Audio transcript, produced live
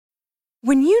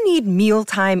When you need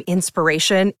mealtime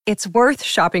inspiration, it's worth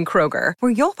shopping Kroger,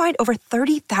 where you'll find over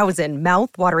 30,000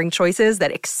 mouth-watering choices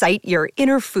that excite your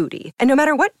inner foodie. And no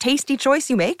matter what tasty choice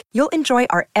you make, you'll enjoy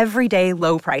our everyday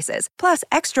low prices, plus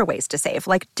extra ways to save,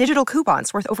 like digital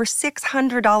coupons worth over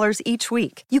 $600 each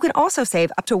week. You can also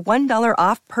save up to $1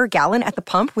 off per gallon at the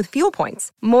pump with fuel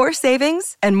points. More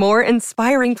savings and more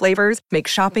inspiring flavors make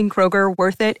shopping Kroger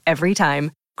worth it every time.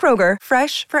 Kroger,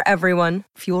 fresh for everyone.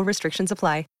 Fuel restrictions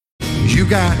apply. You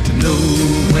got to know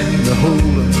when to hold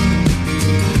up,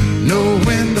 know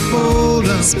when to fold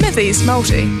up, Smithy's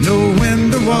multi. know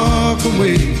when to walk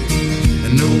away,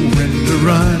 and know when to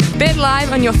run. Bet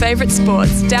live on your favourite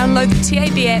sports. Download the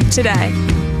TAB app today.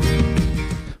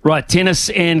 Right, tennis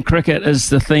and cricket is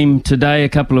the theme today. A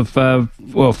couple of,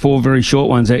 four very short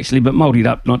ones actually, but multied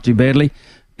up not too badly.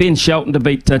 Ben Shelton to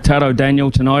beat Taro Daniel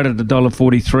tonight at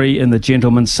 $1.43 in the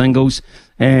gentlemen's singles,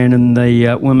 and in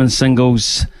the women's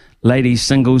singles, ladies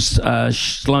singles,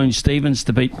 Sloane Stephens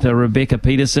to beat Rebecca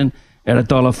Peterson at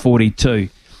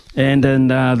 $1.42. And in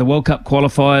the World Cup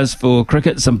qualifiers for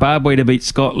cricket, Zimbabwe to beat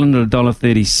Scotland at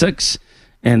 $1.36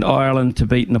 and Ireland to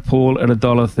beat Nepal at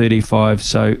 $1.35.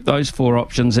 So those four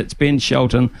options, it's Ben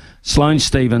Shelton, Sloane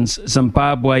Stephens,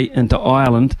 Zimbabwe into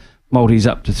Ireland, multis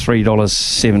up to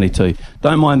 $3.72.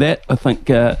 Don't mind that. I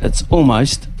think it's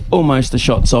almost a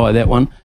shot's eye, that one.